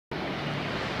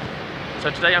So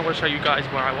today I'm going to show you guys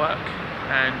where I work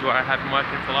and where I have been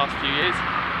working for the last few years.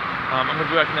 I'm going to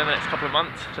be working there the next couple of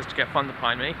months just to get funds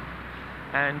behind me.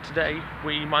 And today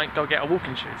we might go get our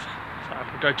walking shoes. So I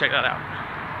can go check that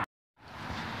out.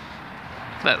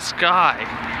 That sky!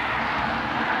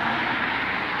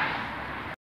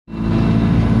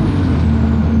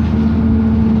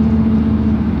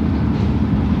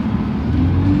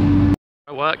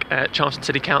 I work at Charleston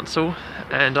City Council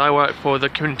and I work for the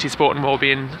Community Sport and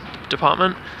Wellbeing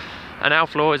Department, and our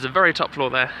floor is the very top floor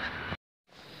there.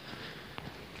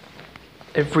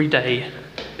 Every day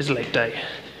is leg day.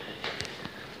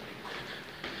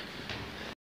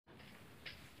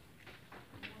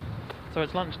 So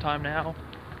it's lunchtime now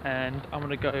and I'm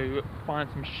going to go find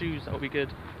some shoes that will be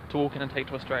good to walk in and take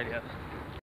to Australia.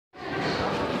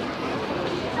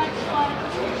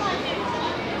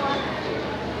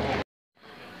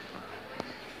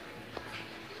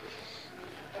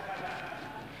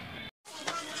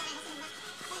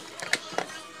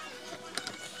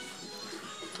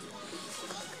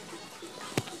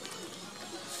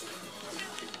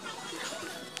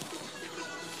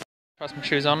 Got some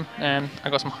shoes on and I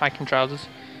got some hiking trousers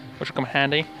which will come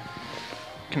handy. You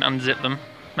can unzip them,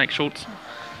 make shorts.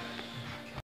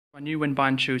 I knew when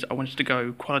buying shoes I wanted to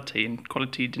go quality, and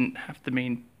quality didn't have to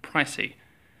mean pricey.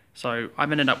 So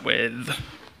I've ended up with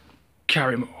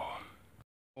Karrimor.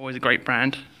 Always a great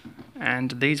brand,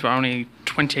 and these were only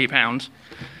 £28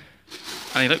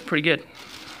 and they look pretty good.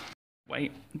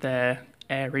 Wait, they're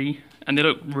airy and they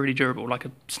look really durable, like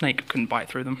a snake couldn't bite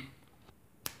through them.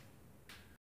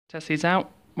 Test these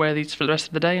out, wear these for the rest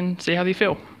of the day and see how they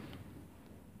feel.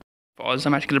 For Oz,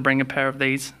 I'm actually going to bring a pair of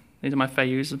these. These are my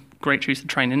Fayus, great shoes to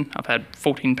train in. I've had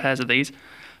 14 pairs of these,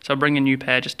 so I'll bring a new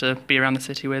pair just to be around the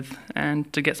city with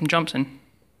and to get some jumps in.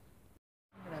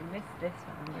 I'm going to miss this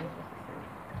one.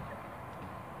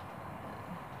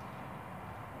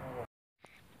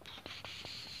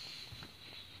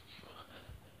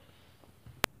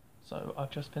 So I've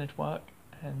just finished work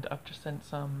and I've just sent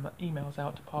some emails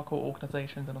out to parkour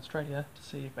organisations in Australia to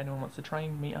see if anyone wants to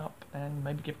train, meet up and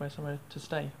maybe give away somewhere to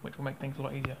stay, which will make things a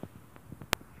lot easier.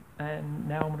 And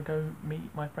now I'm going to go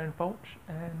meet my friend Fulch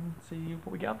and see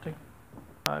what we get up to.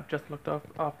 I've just looked off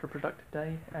after a productive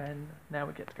day and now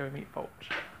we get to go meet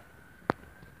Fulch.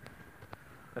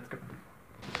 Let's go.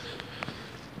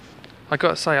 I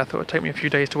gotta say, I thought it'd take me a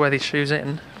few days to wear these shoes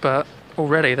in, but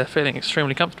already they're feeling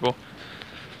extremely comfortable.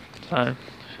 So,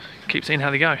 keep seeing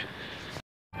how they go.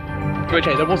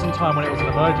 Okay, there wasn't time when it was an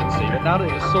emergency, but now that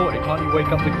it's sorted, can't you wake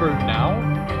up the crew now?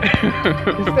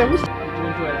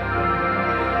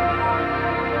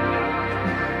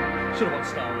 Should have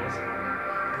watched Star Wars.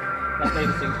 That's made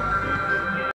the scenes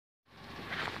right.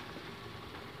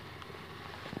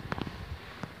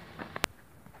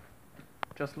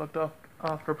 Just looked off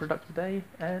after a productive day,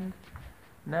 and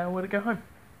now we're to go home.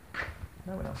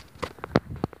 No, we're not.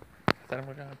 Then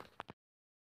we're going home.